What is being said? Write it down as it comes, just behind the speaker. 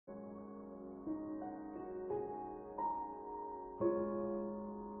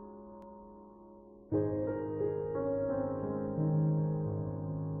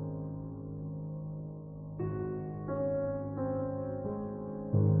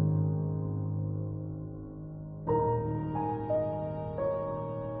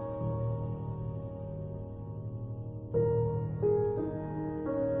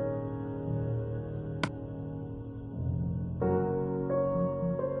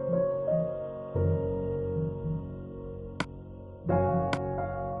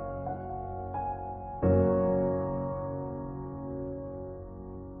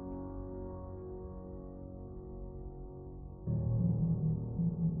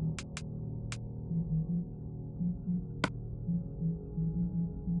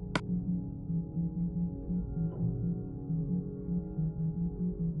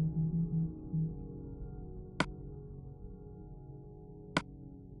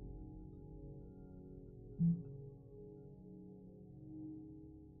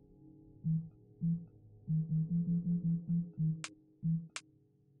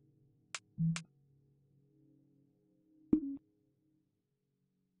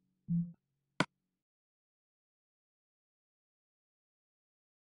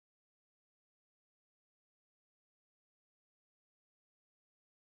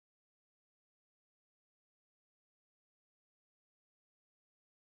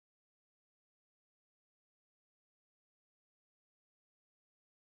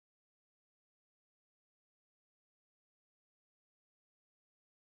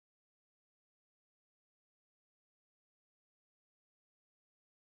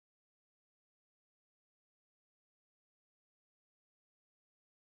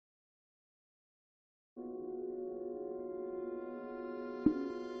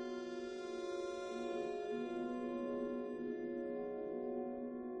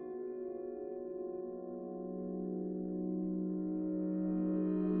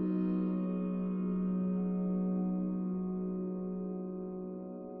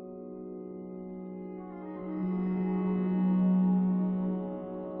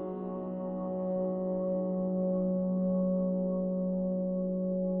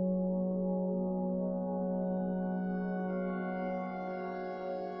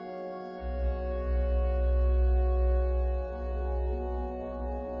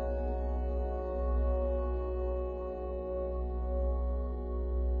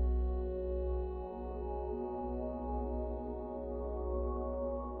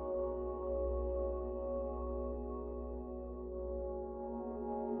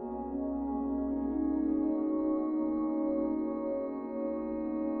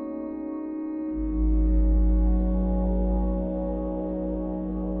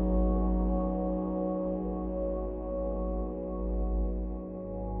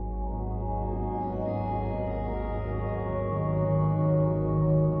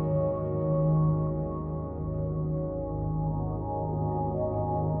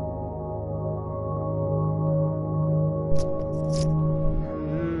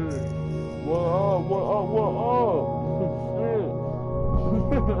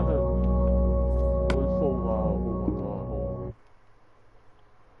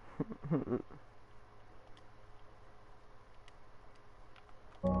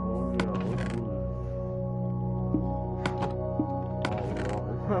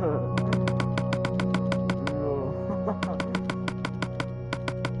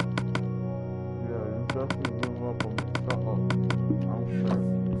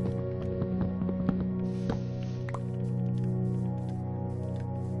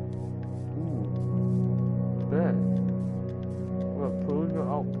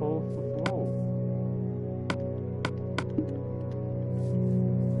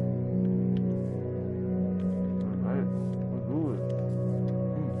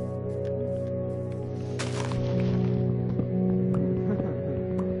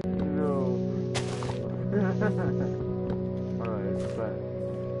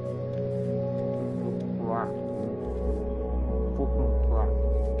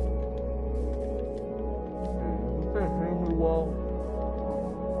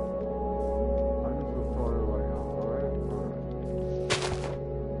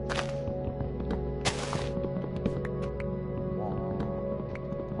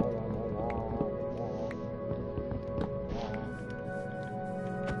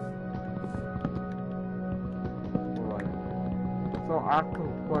Ask him a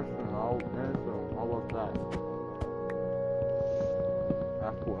question, I'll answer him. How about that?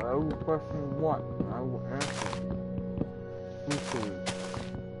 Ask whatever question you want, and I will answer you. Truthfully.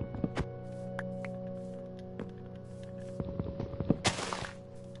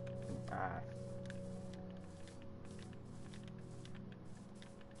 Ask.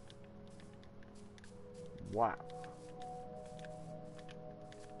 Wow.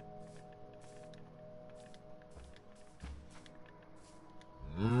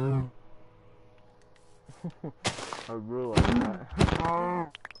 I realize that.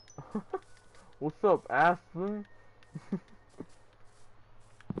 What's up, Aspen?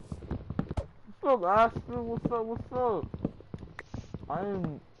 What's up, Aspen? What's up? I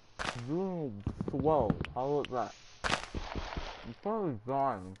am doing swell. How about that? I'm probably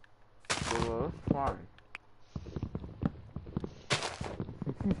dying, but that's fine.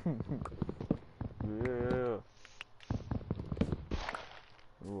 Yeah.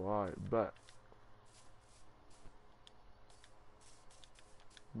 Right, bet.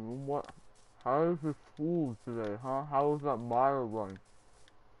 What? How is the school today, huh? How was that mile run?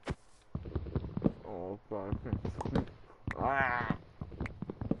 Oh god, I can't sleep. Ah!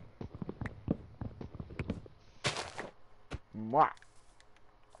 Mwah.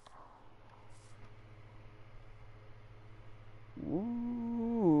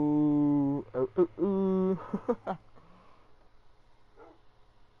 Ooh.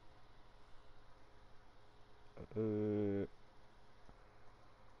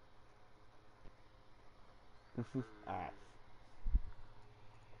 This is ass.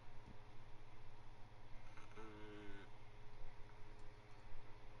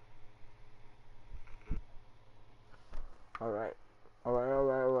 Alright.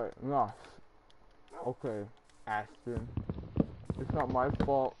 Alright. No. Okay, Ashton. It's not my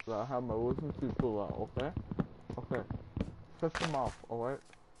fault that I have my wisdom teeth pulled out, okay? Okay. Shut your mouth, alright?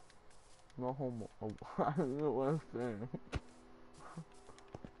 No homo. Oh, I don't know what I'm saying.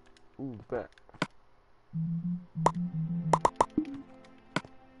 Ooh, bet.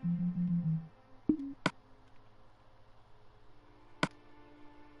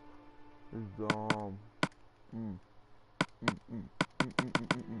 It's dumb. Mm. Mm, mm, mm, mm, mm,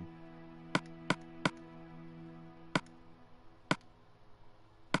 mm, mm.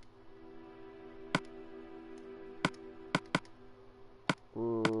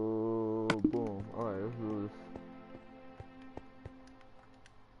 Boom. Alright, let's do this.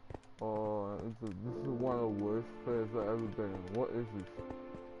 This is one of the worst players I've ever been in. What is this?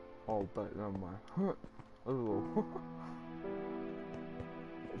 Oh, bet, never mind. Let's go.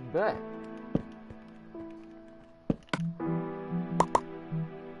 Bet.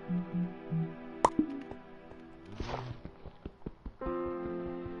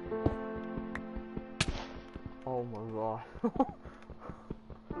 Oh my god.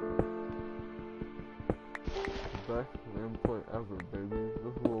 Best input ever, baby.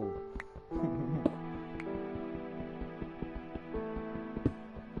 Let's go.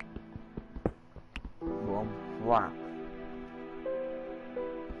 Well, I'm flat.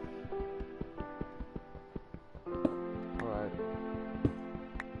 Alright.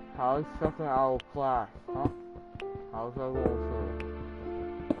 How's second out of class, huh? How's that going for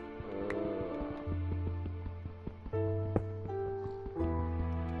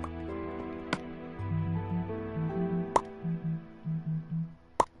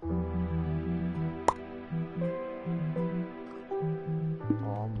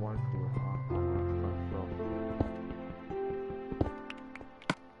Oh, I'm one to it, huh?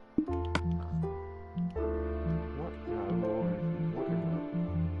 What? Yeah, Lord. What is it?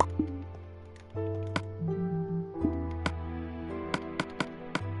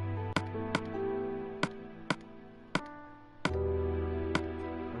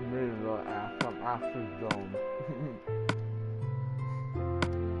 I made another ass. I'm after zone.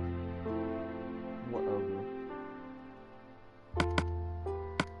 Whatever.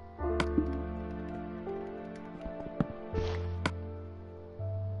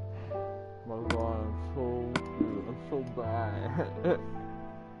 My god, I'm so bad.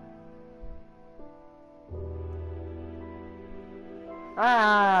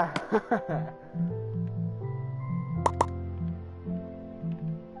 Ah!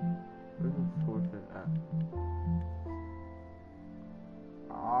 This is torture at.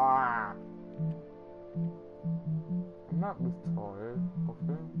 Ah! I'm not retarded,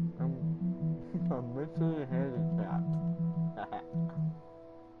 okay? I'm mentally handicapped.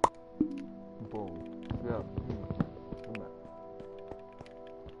 Boom. Yeah. Come back.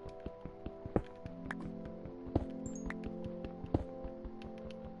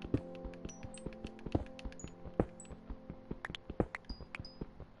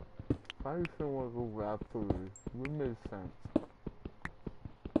 I used to want to go rap food. It made sense.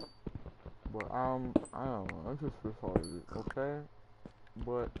 But I don't know. I'm just retarded, okay?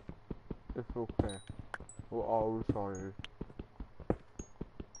 But it's okay. We're all retarded.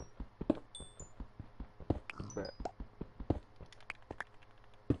 Bet.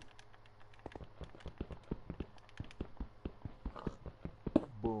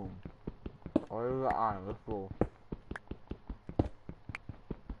 Boom. Oh, there's an iron. Let's go.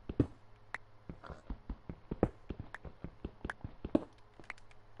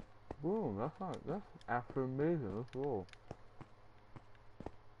 Boom. That's after amazing. Let's go.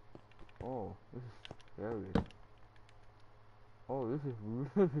 Oh, this is scary. Oh, this is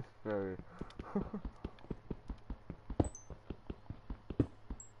really scary.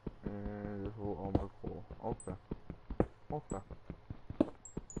 And this will all my cool. Okay. Okay.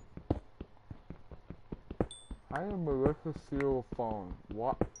 I am Melissa Seal phone.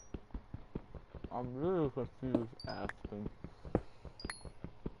 What? I'm really confused, Aspen.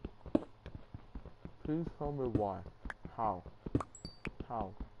 Please tell me why. How?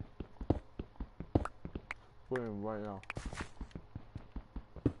 How? Explain right now.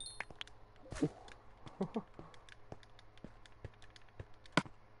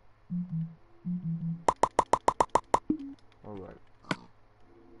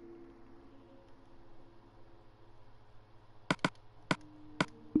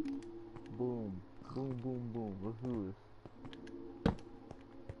 boom, boom. Let's do this.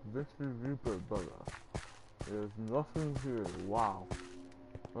 Victory Reaper, brother. There's nothing here. Wow.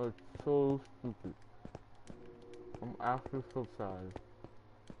 That's so stupid. I'm actually so sad.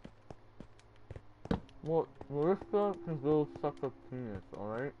 Well, Marissa can go suck a penis,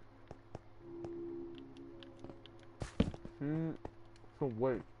 alright? She can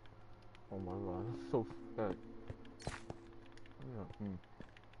wait. Oh my god, that's so sad. Yeah,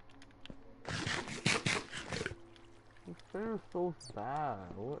 This thing is so bad.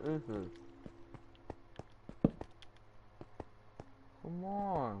 What is this? Come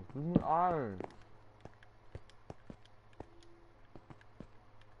on, give me iron.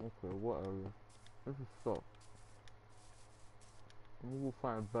 Okay, whatever. This is stuff. We'll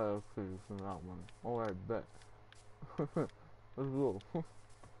find better things than that one. Alright, bet. Let's go.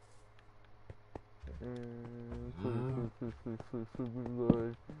 And pretty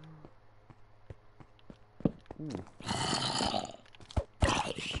good. Ooh.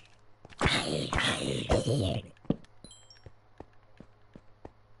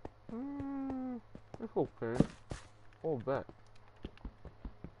 It's okay. Oh, bet.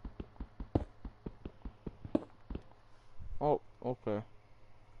 Oh, okay.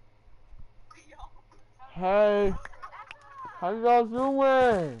 Hey, how y'all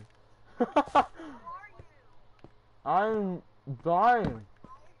doing? I'm dying.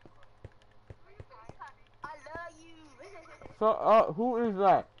 I love you. So, who is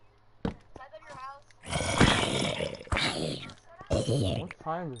that? What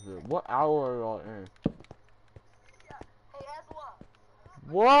time is it? What hour are y'all in? Hey, guess what?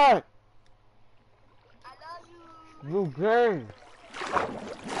 What? I love you. You gay.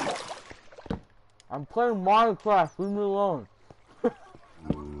 I'm playing Minecraft, leave me alone.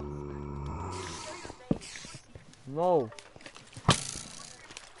 No.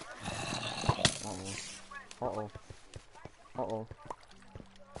 Uh-oh. Uh-oh.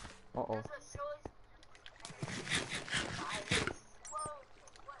 Uh-oh.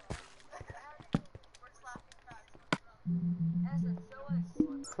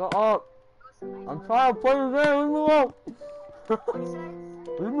 Shut up. I'm trying to play the game, leave me alone.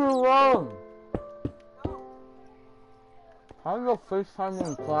 Leave me alone. How do you FaceTime me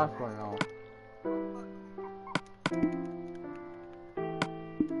in class right now?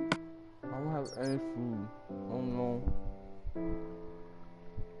 I don't have any food. Oh no.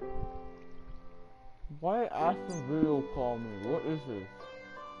 Why Aston video call me? What is this?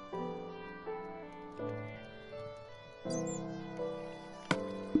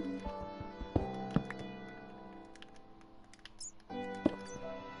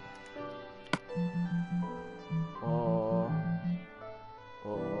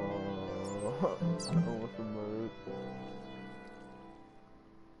 I don't want to move.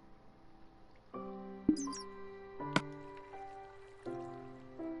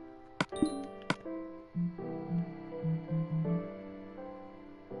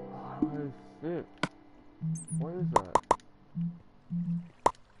 What is this? What is that?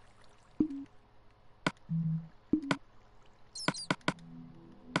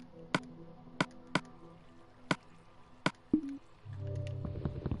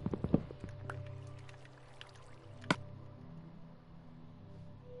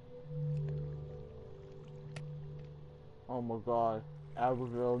 Oh my god.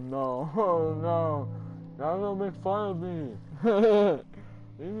 Abigail, no. Oh no. Y'all gonna make fun of me.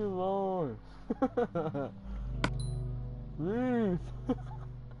 Leave me alone. Please.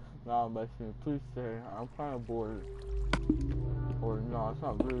 Nah, I'm messing. Please stay. I'm kinda bored. Or no, it's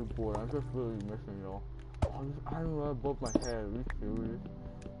not really bored. I'm just really missing y'all. Oh, this iron right above my head. Are you serious?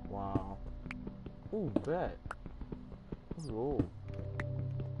 Wow. Ooh, bet. Let's roll.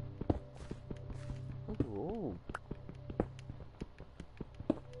 Let's roll.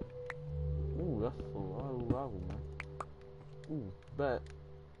 Ooh, that's a lot of level, man. Ooh, bet.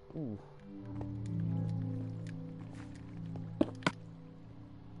 Ooh.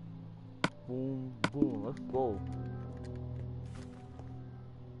 Boom, boom. Let's go.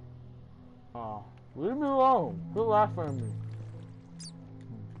 Leave me alone. Quit laughing at me.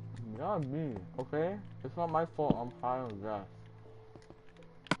 Not me, okay? It's not my fault I'm high on gas.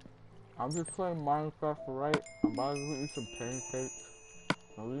 I'm just playing Minecraft, right? I'm about to go eat some pancakes.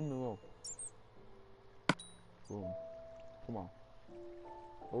 Now leave me alone. Boom. Come on.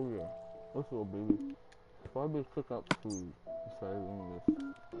 Oh yeah. Let's go, baby. Probably cook up food instead of doing this.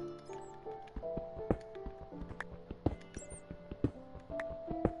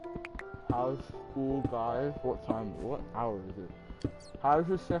 How's school, guys? What time? What hour is it? How's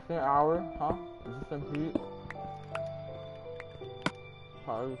your second hour? Huh? Is this some heat?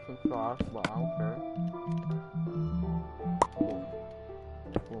 probably some trash, but I don't care. Boom.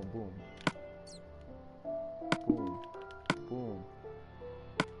 Boom, boom. Boom. Boom.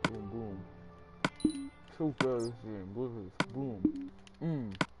 Boom, boom. So good this game. Look at this. Boom.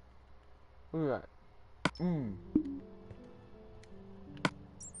 Look at that.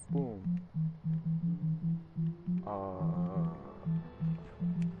 Boom.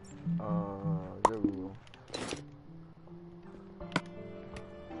 There we go.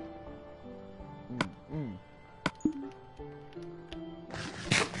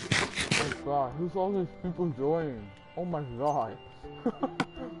 Oh god, who's all these people joining? Oh my god.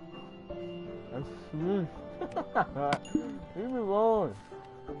 That's sweet. Leave me alone.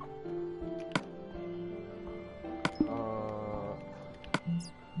 Oh,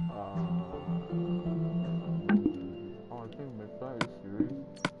 I think my friend is serious.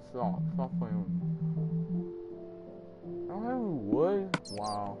 Stop playing with me. I don't have any wood?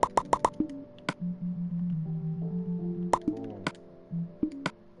 Wow. Boom.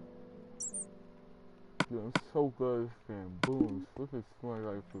 Dude, I'm so good at this game. Boom. Look at my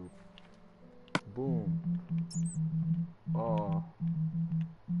life food. Boom. I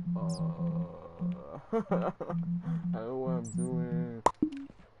know what I'm doing.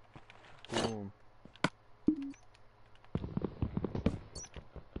 Boom.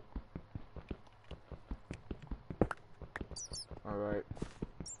 Alright.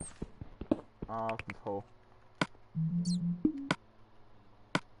 Off this hole.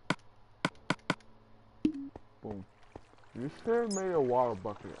 Boom. You should have made a water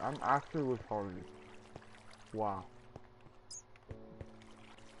bucket. I'm actually retarded. Wow.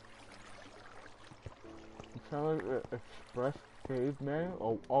 You sound like an express caveman?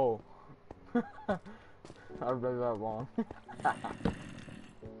 Oh. I read that wrong.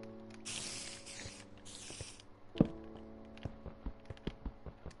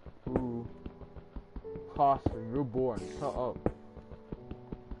 Ooh. Costa, you're boring. Shut up.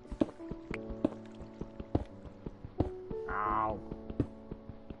 Ow.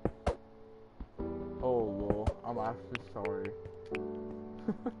 Oh, lol. I'm actually sorry.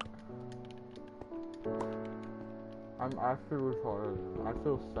 I'm actually retarded. I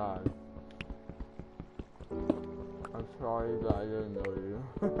feel sad. I'm sorry that I didn't know you.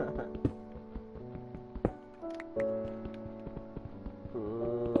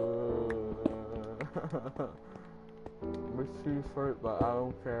 Makes you hurt, but I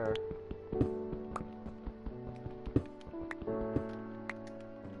don't care.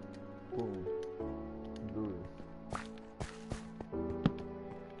 Boom. Do this.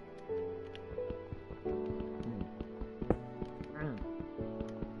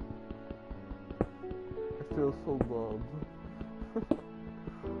 I feel so loved.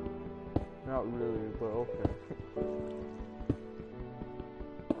 Not really, but okay.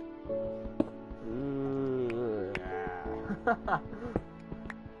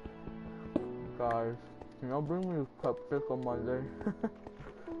 Guys, can y'all bring me a cupcake on Monday?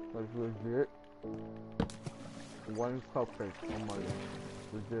 Like legit. One cupcake on Monday.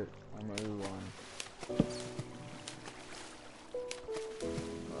 Legit. I'm not even lying.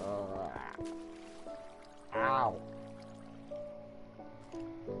 Ow.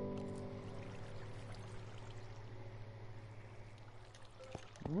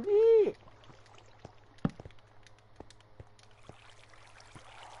 Wee.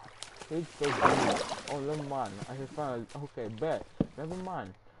 It's so good. Oh, never mind. I can find. Okay, bet. Never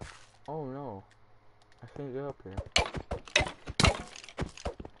mind. Oh no. I can't get up here.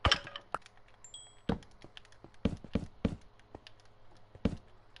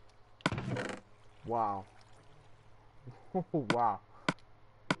 Wow. Wow.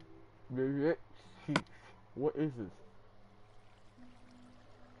 Legit cheese. What is this?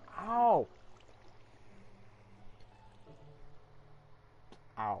 Ow!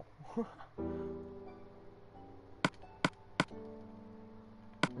 Ow.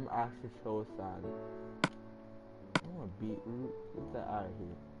 I'm actually so sad. I want a beetroot. Get that out of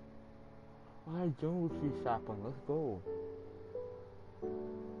here. Alright, jungle tree sapling. Let's go.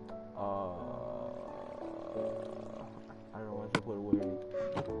 I don't want to put away.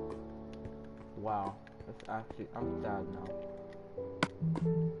 Wow. That's actually, I'm sad now.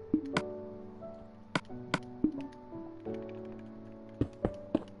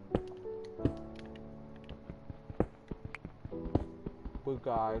 Good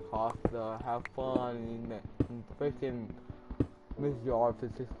guy, Costa, have fun in freaking Miss Yard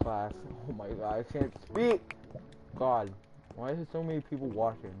physics class. Oh my god, I can't speak! God, why is there so many people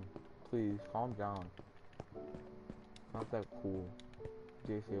watching? Please, calm down. Not that cool.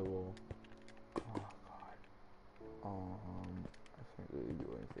 JCLO. Oh god. I can't really do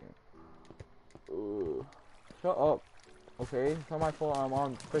Shut up. Okay? It's not my fault I'm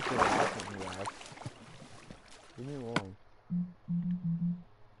on freaking accident, you guys. Leave me alone.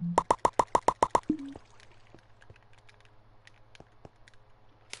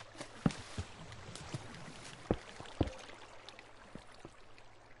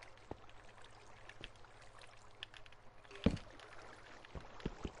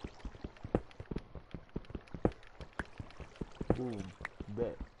 Boom.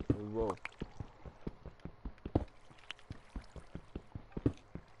 Bet. There we go.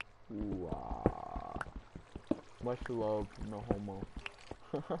 Ooh, much love, no homo.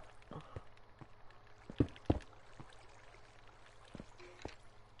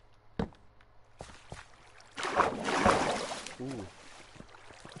 Ooh.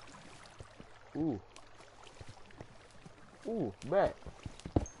 Ooh. Ooh, bet.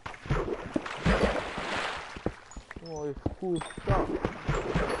 Oh, it's cool stuff.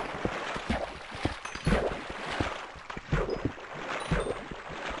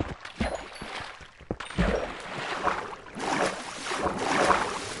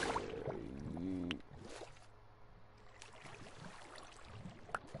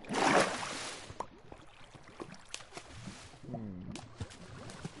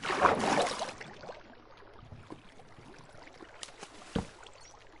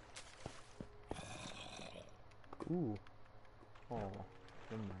 Ooh. Oh,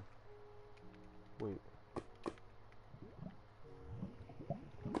 never mind. Wait.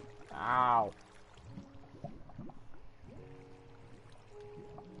 Ow.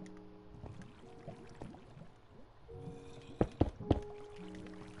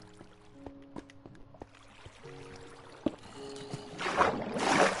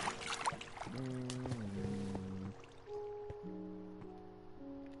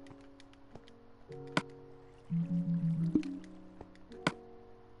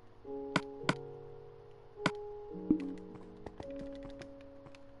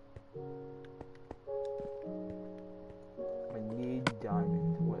 I need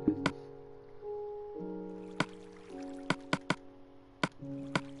diamonds. What is this?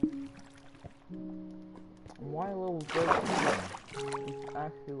 Why level 13? It's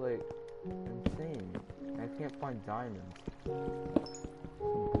actually like insane. I can't find diamonds.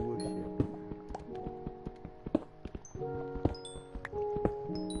 Some bullshit. Some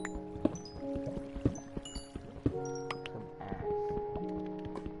ass.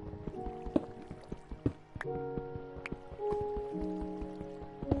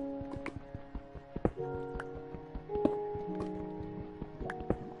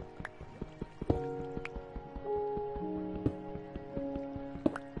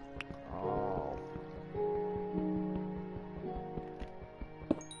 Oh.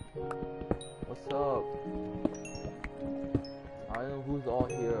 What's up? I don't know who's all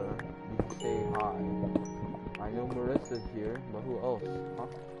here. You can say hi. I know Marissa's here, but who else? Huh?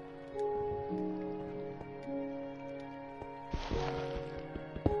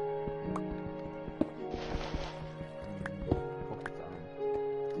 Focus on.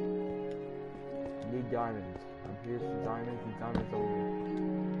 Need diamonds. I'm here for diamonds and diamonds only.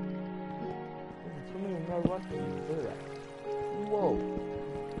 There's so many red weapons. Look at that. Whoa.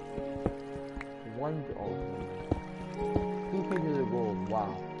 One. Oh. 2 pieces of gold.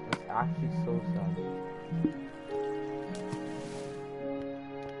 Wow. That's actually so sad.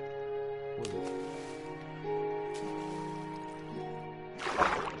 What is it?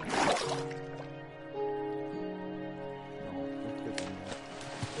 No, let's get them there.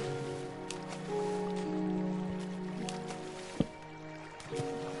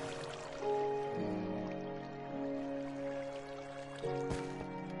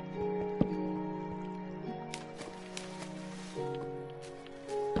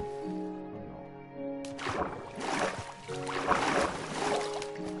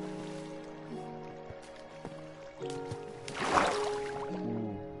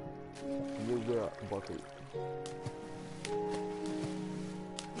 Bucket.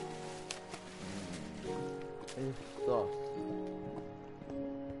 It sucks.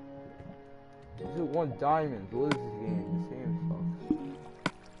 This is 1 diamond. What is this game? This game sucks.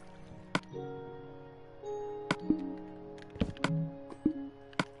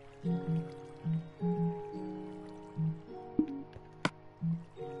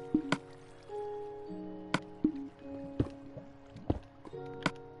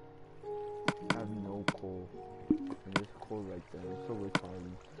 I have no coal. And there's coal right there. It's so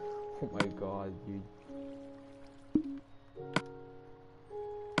retarded. Oh my god, dude.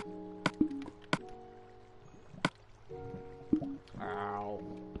 Ow.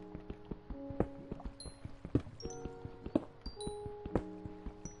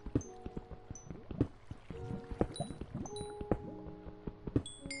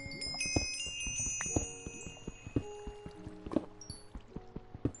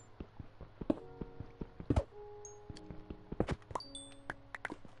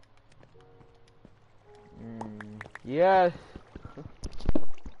 Yes.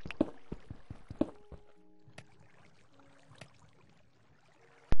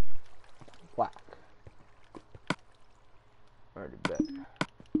 Whack. Already bet.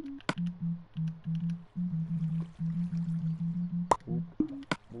 Boop,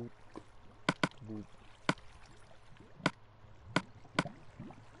 boop, boop.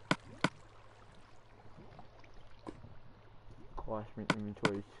 Gosh, my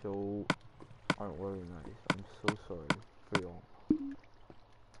inventory is so unorganized. I'm so sorry for y'all.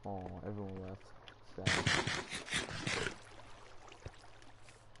 Oh, everyone left. Sad.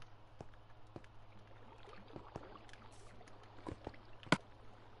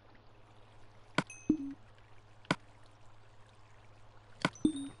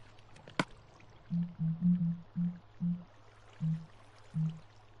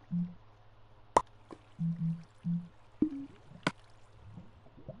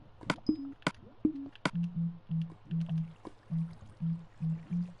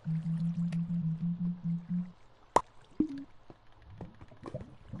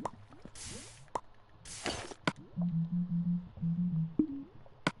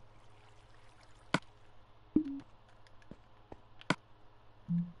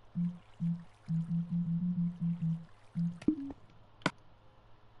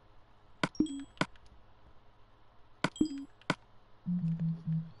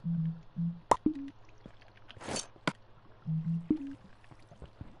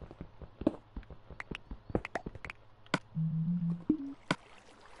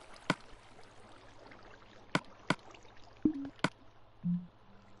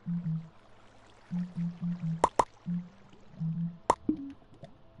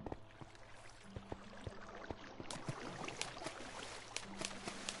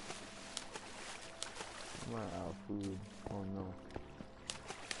 I'm out of food. Oh no.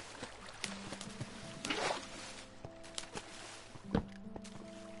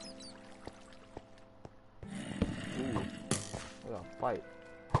 Ooh, we gotta fight.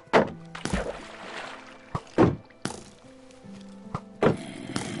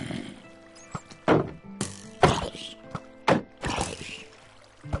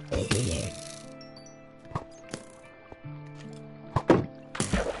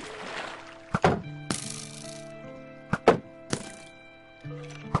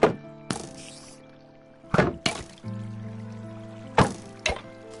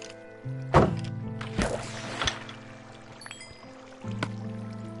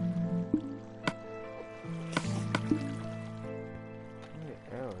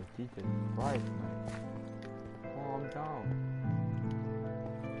 Jesus Christ, man. Calm down.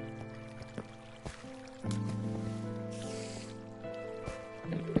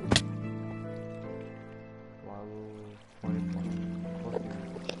 Wow, 2020.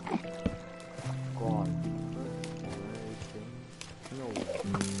 God. No way.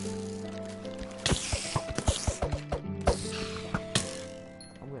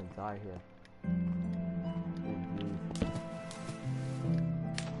 I'm gonna die here.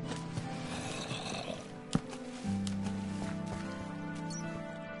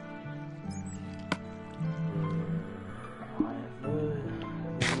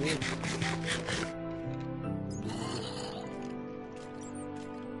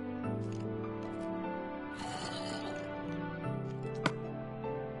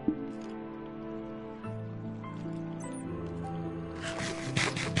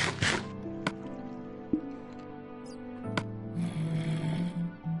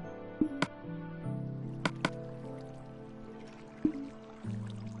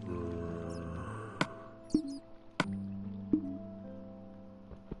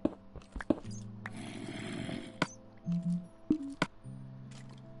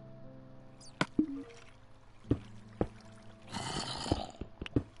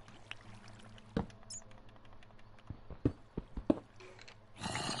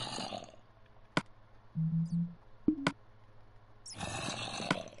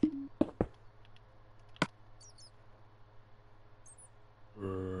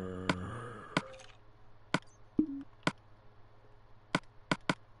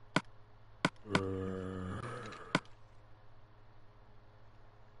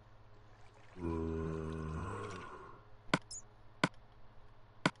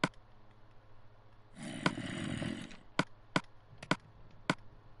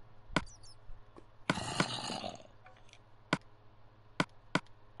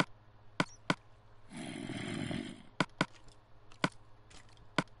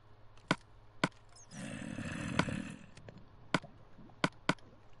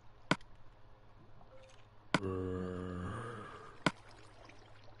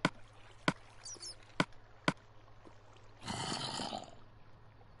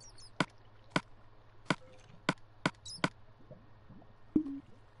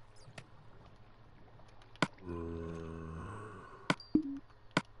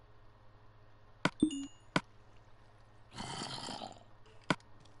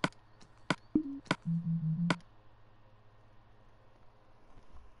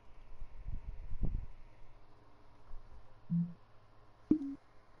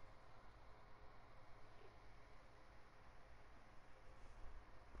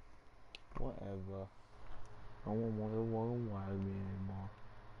 whatever. I don't want to why me.